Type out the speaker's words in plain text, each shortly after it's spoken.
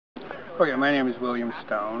Okay, my name is William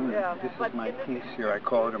Stone. This is my piece here. I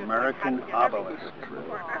call it American Obelisk.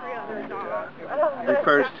 And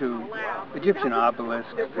refers to Egyptian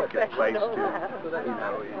obelisks that get placed in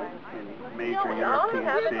major European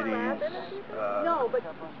cities,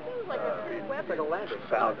 in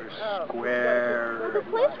Trafalgar Square,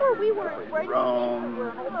 in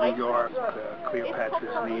Rome, New York,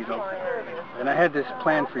 Cleopatra's Needle. And I had this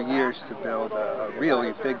plan for years to build a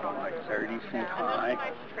really big one, like 30 feet high,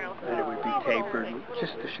 and it would be tapered,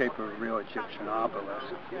 just the shape of a real Egyptian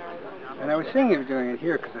obelisk. And I was thinking of doing it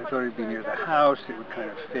here because I thought it would be near the house, it would kind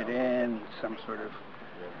of fit in, some sort of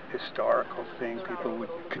historical thing. People would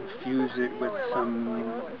confuse it with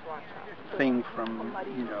some thing from,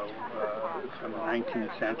 from the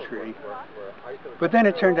 19th century. But then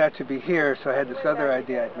it turned out to be here, so I had this other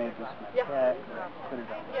idea. I'd made this maquette, put it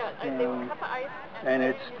on the sting, and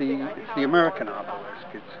it's the American obelisk.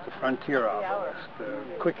 It's the frontier obelisk, the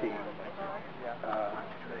quickie.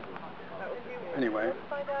 Anyway,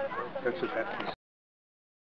 that's what that piece